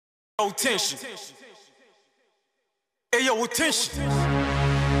Attention. Hey yo, attention.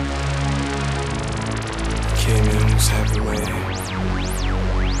 Kaye, man, what's happening right here?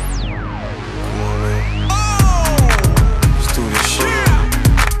 Come on, man. Let's do this shit.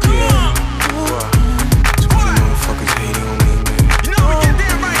 Yeah. What? Too many motherfuckers hating on me, man. You know we get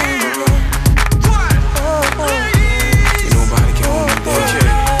there right here. What? Ain't nobody can hold me down. Okay.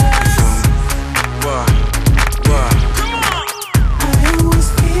 You feel me? What? What? Come on. I always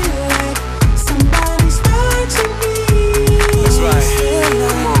feel like somebody's watching me. That's right.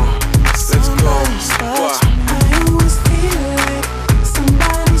 Come on. Let's go. What? I always feel like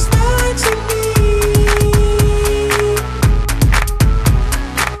somebody's watching me.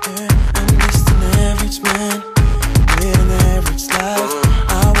 Yeah, I'm just an average man with an average life.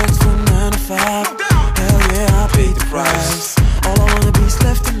 I work from 9 to 5. Hell yeah, I paid the price. All I wanna be is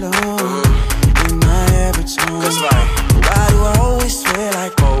left alone in my average home. That's right. Why do I always feel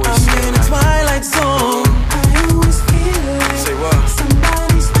like I'm in a twilight zone? I always feel like Say what?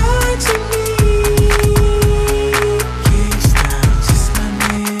 somebody's watching me. K-Styles is my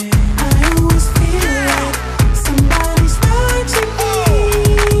name. I always feel like somebody's watching me.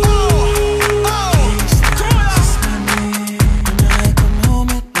 K-Styles is my name. When I come home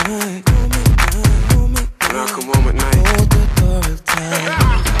at night, When I come home at night. hold the door real tight.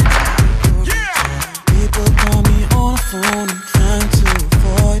 People call me on the phone, I'm trying to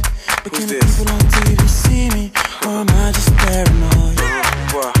avoid. But Who's can the this? people on TV see me, or am I just paranoid?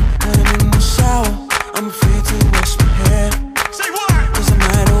 What? When I'm in the shower, I'm afraid to wash my hair, Say what? 'cause I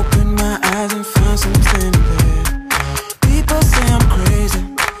might open my eyes and find something there. People say I'm crazy,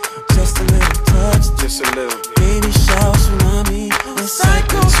 just a little touch. Just a little bit. Baby showers remind me of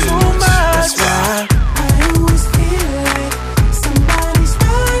psycho so much. That's right. I always feel like somebody's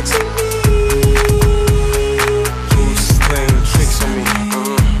watching me. Who's playing tricks on me?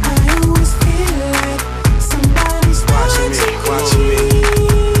 I always feel like somebody's Watching me.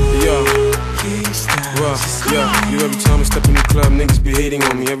 Yo. Well, K-Styles. yeah, you every time I step in the club, niggas be hating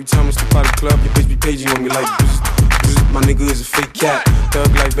on me. Every time I step out the club, your bitch be paging on me like my nigga is a fake cat.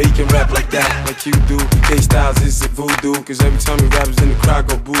 Thug like bacon, rap like that, like you do. K-Styles is a voodoo, 'cause every time he raps in the crowd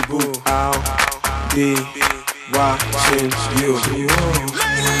go boo boo. I'll be watching you.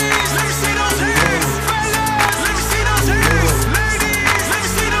 Ladies, let me see